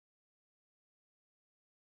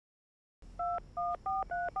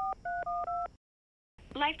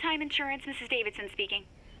Lifetime Insurance, Mrs. Davidson speaking.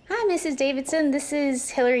 Hi, Mrs. Davidson. This is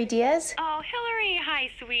Hillary Diaz. Oh, Hillary. Hi,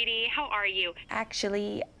 sweetie. How are you?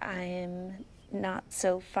 Actually, I'm not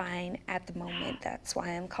so fine at the moment. That's why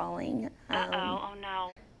I'm calling. Oh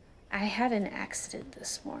no. I had an accident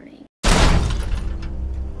this morning.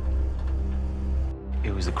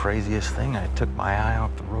 It was the craziest thing. I took my eye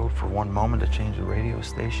off the road for one moment to change the radio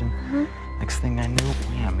station. Next thing I knew,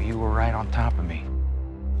 bam, you were right on top of me.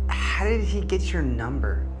 How did he get your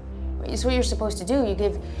number? It's what you're supposed to do. You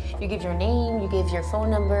give your name, you give your phone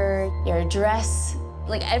number, your address,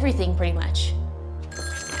 like everything pretty much.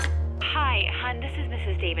 Hi, hon. This is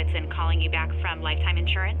Mrs. Davidson calling you back from Lifetime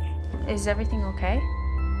Insurance. Is everything okay?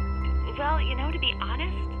 Well, you know, to be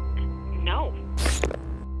honest, no.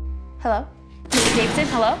 Hello? Mrs. Davidson,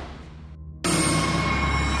 hello?